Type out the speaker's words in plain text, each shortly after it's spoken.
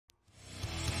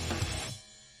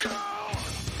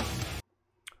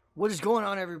What is going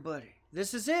on, everybody?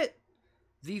 This is it.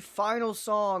 The final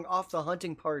song off the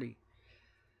hunting party.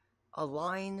 A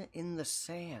Line in the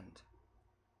Sand.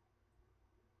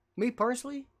 Me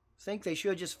personally think they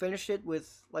should have just finished it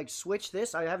with, like, switch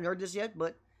this. I haven't heard this yet,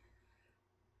 but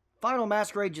Final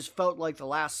Masquerade just felt like the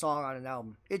last song on an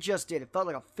album. It just did. It felt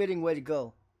like a fitting way to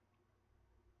go.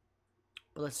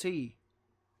 But let's see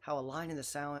how a line in the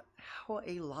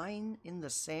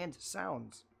sand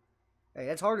sounds. Hey,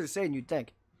 that's harder to say than you'd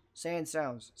think. Sand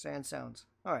sounds.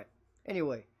 Alright.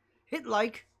 Anyway, hit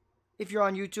like. If you're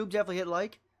on YouTube, definitely hit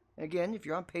like. And again, if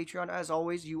you're on Patreon, as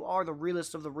always, you are the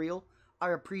realest of the real. I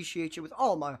appreciate you with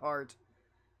all my heart.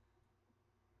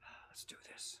 Let's do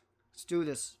this. Let's do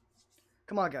this.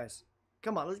 Come on, guys.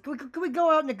 Come on. Can we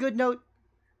go out on a good note?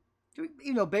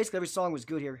 Even though basically every song was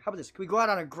good here. How about this? Can we go out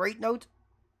on a great note?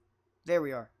 There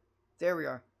we are. There we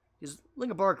are. Because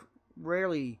Linkin Park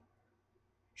rarely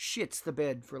shits the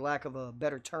bed, for lack of a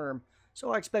better term.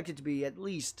 So I expect it to be at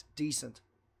least decent.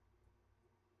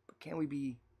 But can we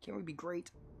be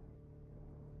great?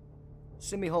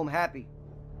 Send me home happy.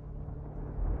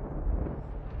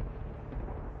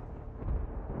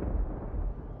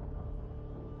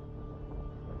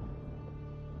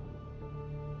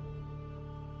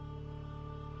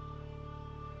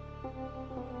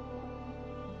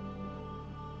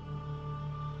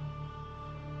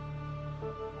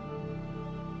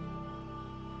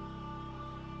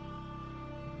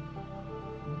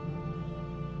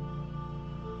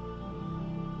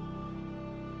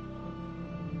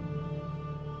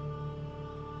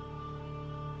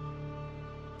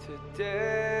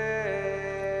 Today,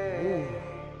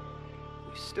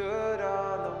 we stood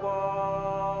on the wall.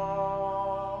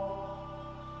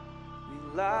 We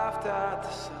laughed at the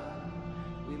sun.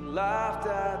 We laughed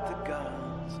at the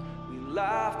guns. We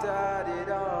laughed at it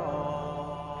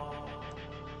all.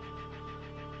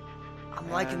 I'm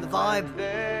liking the vibe.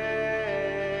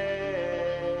 They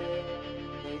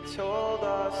told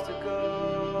us to go.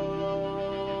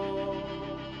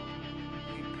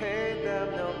 We paid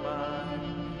them no mind.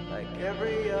 Like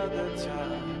every other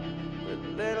time, but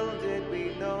little did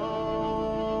we know.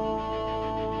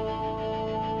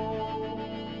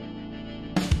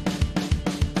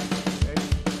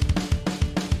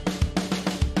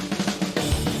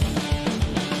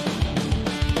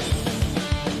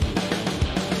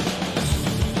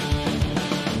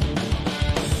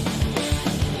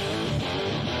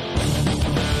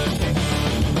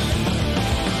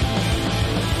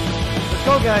 Let's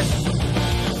go, guys.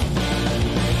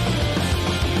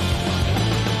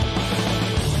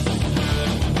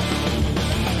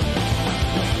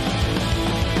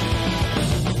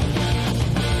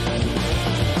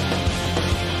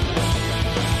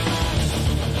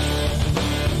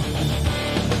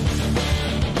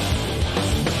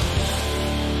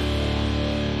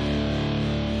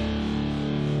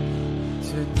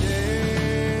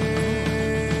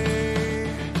 Today,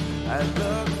 I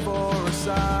look for a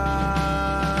sign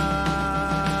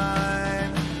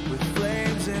with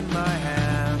flames in my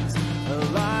hands, a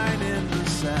line in the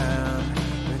sand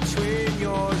between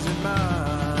yours and mine.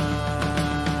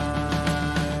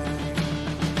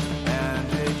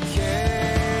 And it came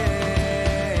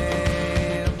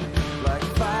like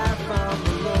fire from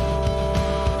below.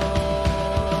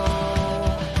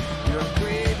 Your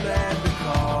greed led the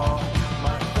call.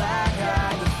 My flag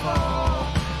had to fall,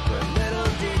 but little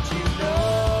did you know.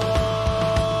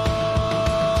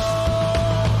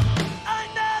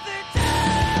 Another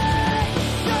day,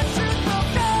 your truth will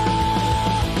come.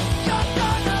 You're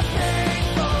gonna pay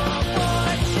for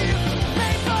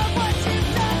what you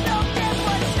said, don't get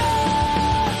what's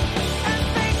done. And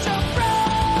face your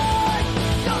pride.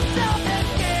 Don't tell them,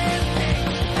 give me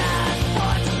back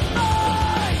what's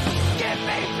mine. Give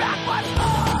me back what's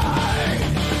mine.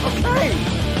 Okay.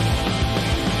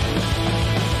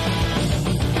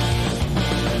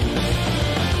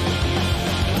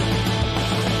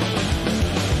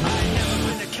 I'd never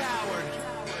been a coward.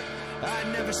 I'd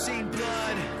never seen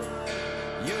blood.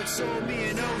 You had sold me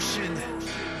an ocean,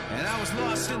 and I was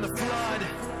lost in the flood.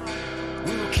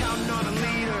 We were counting on a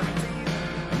leader,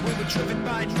 and we were driven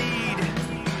by need.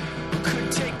 We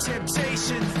couldn't take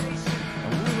temptation,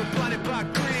 and we were blinded by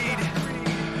greed.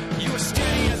 You were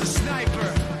steady as a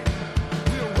sniper.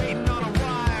 We were waiting on a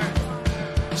wire,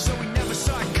 so we never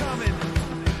saw it coming.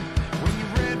 When you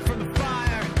ran from the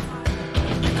fire,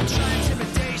 you could try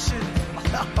intimidation,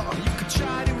 you could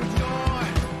try to ignore,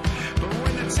 but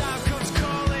when the time comes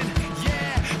calling,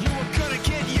 yeah, you were gonna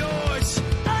get yours.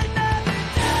 Another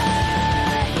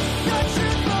day, your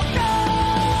truth will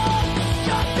come.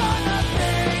 You're gonna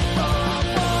pay for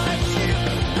what you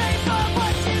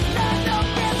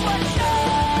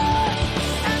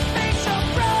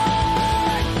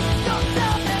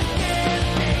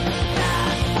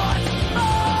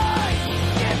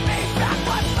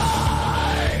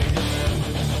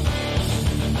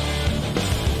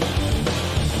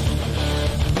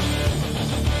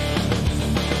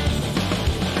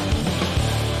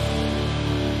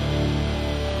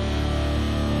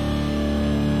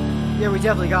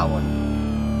definitely got one.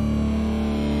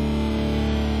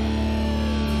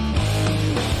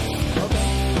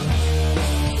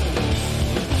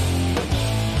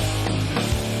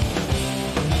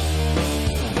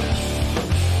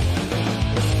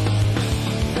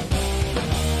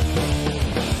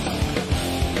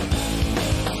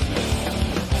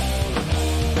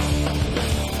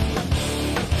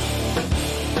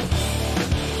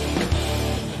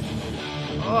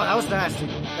 Oh, that was nasty.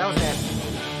 That was nasty.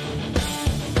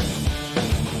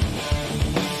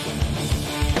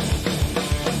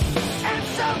 And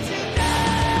so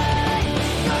today,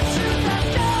 the truth I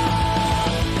know,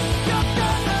 you're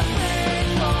gonna pay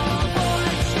for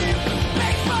what you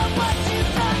pay for what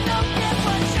you've done. Don't give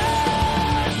a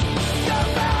chance.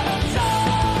 You're out of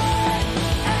time,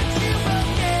 and you will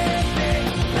give me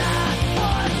back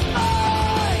what's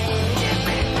mine. Give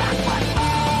me back what's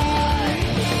mine.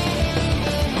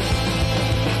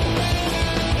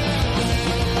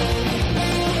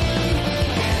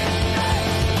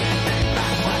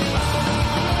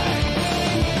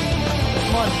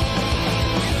 Come on.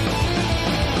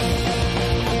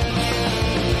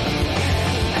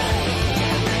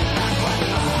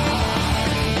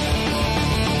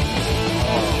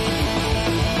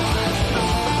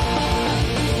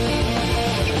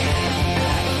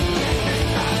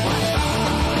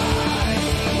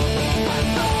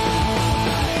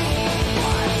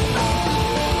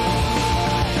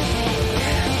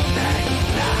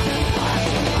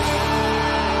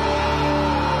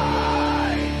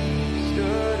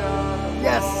 Stood on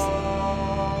Yes.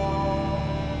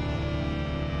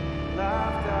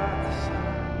 laughed at the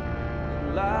sun,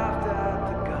 we laughed at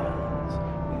the guns,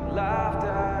 we laughed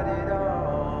at it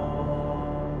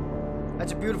all.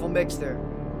 That's a beautiful mix there.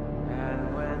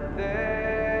 And when they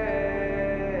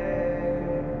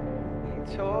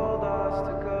told us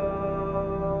to go,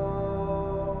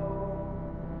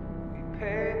 we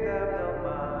paid them no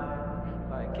mind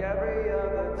like every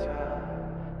other time,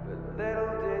 but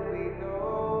little did we know.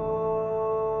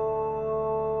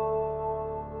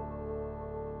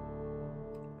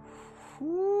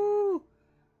 Whew.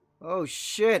 Oh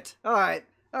shit. Alright.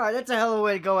 Alright, that's a hell of a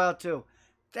way to go out too.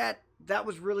 That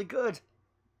was really good.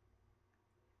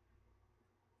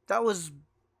 That was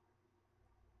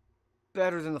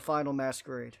better than the final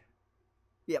Masquerade.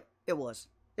 Yep, it was.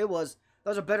 It was.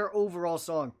 That was a better overall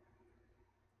song.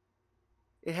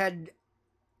 It had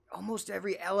almost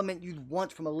every element you'd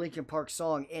want from a Linkin Park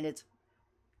song in it.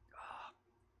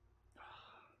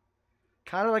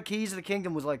 Kind of like Keys of the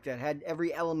Kingdom was like that. Had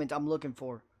every element I'm looking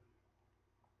for.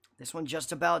 This one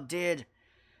just about did.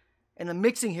 And the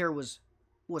mixing here was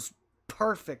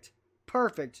perfect.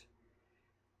 Perfect.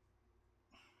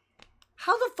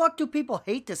 How the fuck do people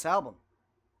hate this album?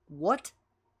 What?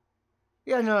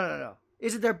 Yeah, no.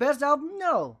 Is it their best album?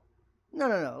 No.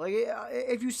 No. Like,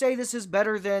 if you say this is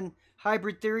better than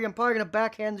Hybrid Theory, I'm probably going to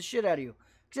backhand the shit out of you.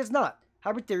 Because it's not.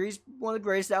 Hybrid Theory is one of the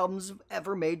greatest albums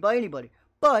ever made by anybody.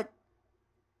 But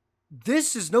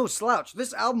this is no slouch.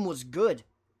 This album was good.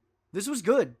 This was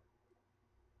good.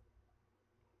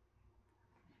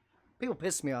 People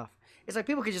piss me off. It's like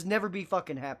people could just never be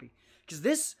fucking happy. Because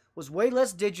this was way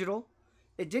less digital.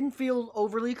 It didn't feel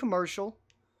overly commercial.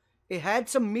 It had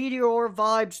some Meteor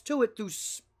vibes to it through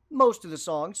most of the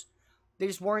songs. They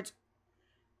just weren't...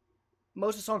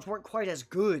 Most of the songs weren't quite as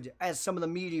good as some of the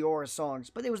Meteor songs.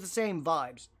 But it was the same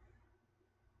vibes.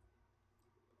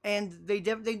 And they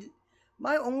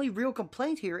my only real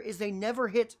complaint here is they never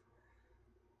hit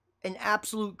an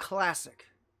absolute classic.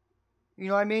 You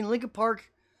know what I mean? Linkin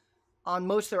Park, on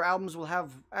most of their albums, will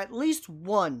have at least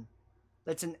one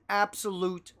that's an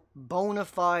absolute bona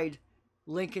fide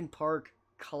Linkin Park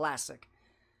classic.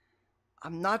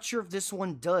 I'm not sure if this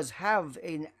one does have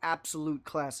an absolute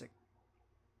classic.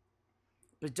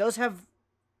 But it does have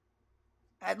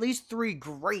at least 3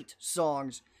 great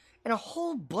songs and a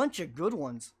whole bunch of good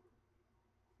ones.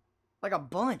 Like a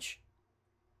bunch.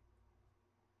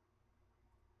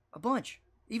 A bunch.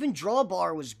 Even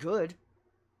Drawbar was good.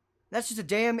 That's just a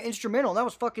damn instrumental. That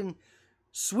was fucking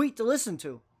sweet to listen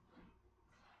to.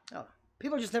 Oh,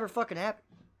 people are just never fucking happy.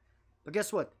 But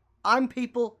guess what? I'm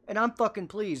people, and I'm fucking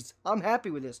pleased. I'm happy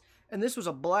with this. And this was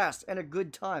a blast and a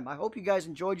good time. I hope you guys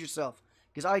enjoyed yourself.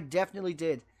 Because I definitely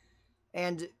did.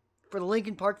 And for the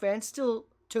Linkin Park fans still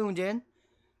tuned in,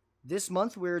 this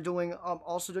month we're doing, I'm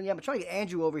trying to get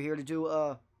Andrew over here to do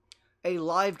a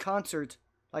live concert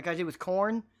like I did with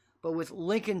Korn, but with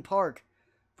Linkin Park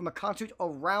from a concert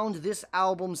around this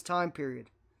album's time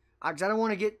period. Because I don't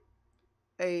want to get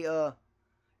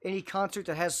any concert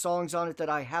that has songs on it that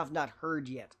I have not heard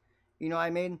yet. You know what I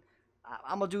mean?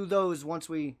 I'm going to do those once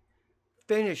we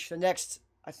finish the next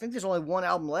I think there's only one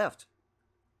album left.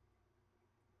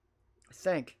 I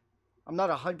think. I'm not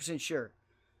 100% sure.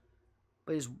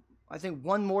 But I think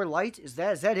One More Light, is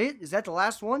that it? Is that the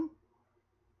last one?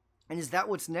 And is that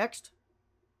what's next?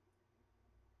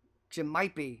 Because it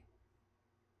might be.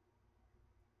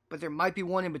 But there might be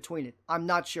one in between it. I'm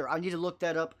not sure. I need to look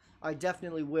that up. I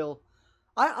definitely will.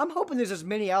 I'm hoping there's as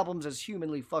many albums as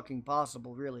humanly fucking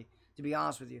possible, really, to be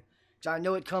honest with you. Because I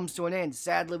know it comes to an end.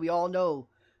 Sadly, we all know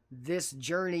this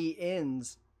journey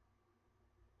ends.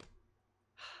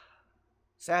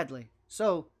 Sadly.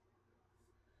 So,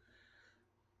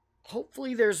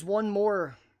 hopefully there's one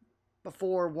more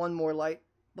before One More Light.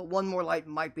 But One More Light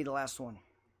might be the last one.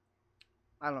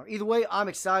 I don't know. Either way, I'm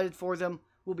excited for them.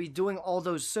 We'll be doing all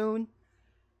those soon.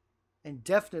 And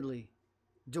definitely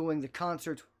doing the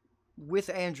concert with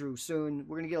Andrew soon.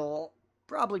 We're going to get all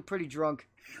probably pretty drunk.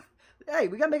 Hey,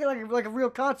 we got to make it like a real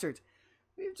concert.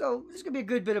 So, this is going to be a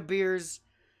good bit of beers.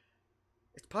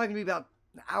 It's probably going to be about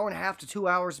an hour and a half to 2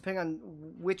 hours, depending on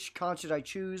which concert I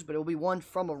choose. But it'll be one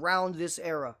from around this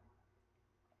era.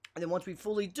 And then once we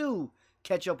fully do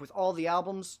catch up with all the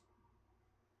albums,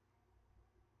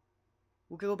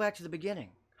 we'll go back to the beginning.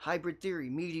 Hybrid Theory,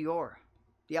 Meteor.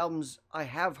 The albums I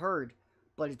have heard,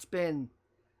 but it's been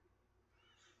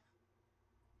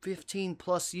 15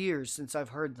 plus years since I've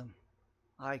heard them.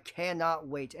 I cannot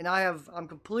wait. And I'm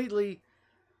completely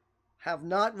have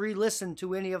not re-listened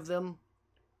to any of them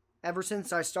ever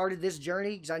since I started this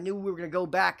journey, because I knew we were going to go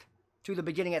back to the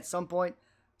beginning at some point.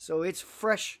 So it's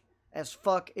fresh as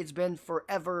fuck. It's been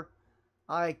forever.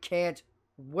 I can't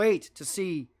wait to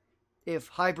see if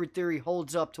Hybrid Theory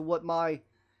holds up to what my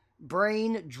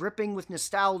brain dripping with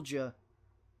nostalgia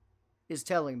is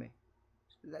telling me.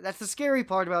 That's the scary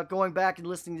part about going back and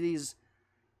listening to these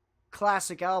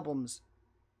classic albums,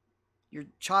 your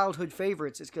childhood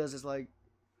favorites, is because it's like,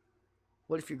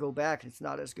 what if you go back and it's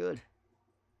not as good?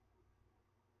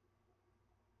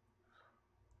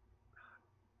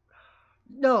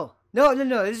 No.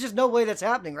 There's just no way that's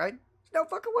happening, right? There's no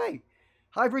fucking way.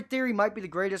 Hybrid Theory might be the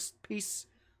greatest piece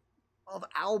of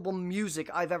album music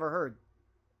I've ever heard.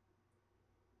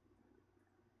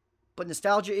 But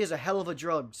nostalgia is a hell of a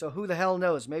drug, so who the hell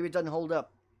knows? Maybe it doesn't hold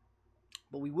up.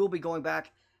 But we will be going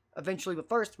back eventually. But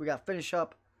first, we got to finish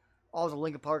up all the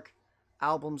Linkin Park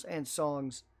albums and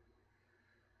songs.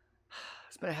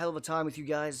 It's been a hell of a time with you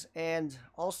guys. And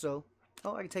also,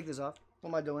 oh, I can take this off. What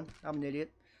am I doing? I'm an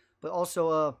idiot. But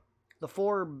also, the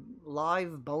 4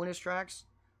 live bonus tracks,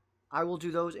 I will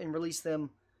do those and release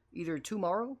them either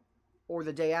tomorrow or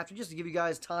the day after, just to give you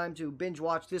guys time to binge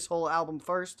watch this whole album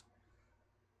first.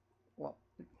 Well,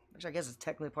 actually, I guess it's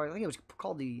technically part. I think it was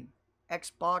called the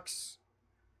Xbox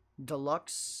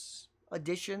Deluxe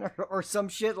Edition or some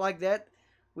shit like that,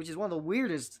 which is one of the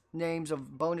weirdest names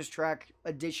of bonus track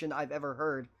edition I've ever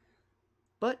heard.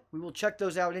 But we will check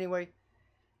those out anyway.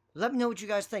 Let me know what you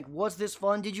guys think. Was this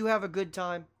fun? Did you have a good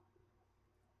time?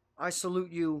 I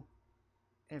salute you.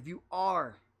 And if you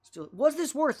are still... Was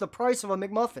this worth the price of a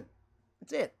McMuffin?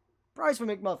 That's it. Price of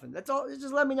a McMuffin. That's all.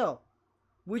 Just let me know.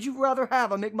 Would you rather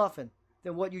have a McMuffin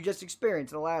than what you just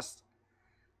experienced in the last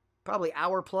probably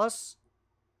hour plus?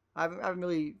 I haven't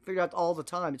really figured out all the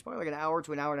time. It's probably like an hour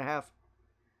to an hour and a half.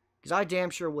 Because I damn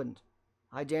sure wouldn't.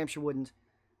 I damn sure wouldn't.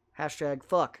 Hashtag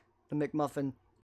fuck the McMuffin.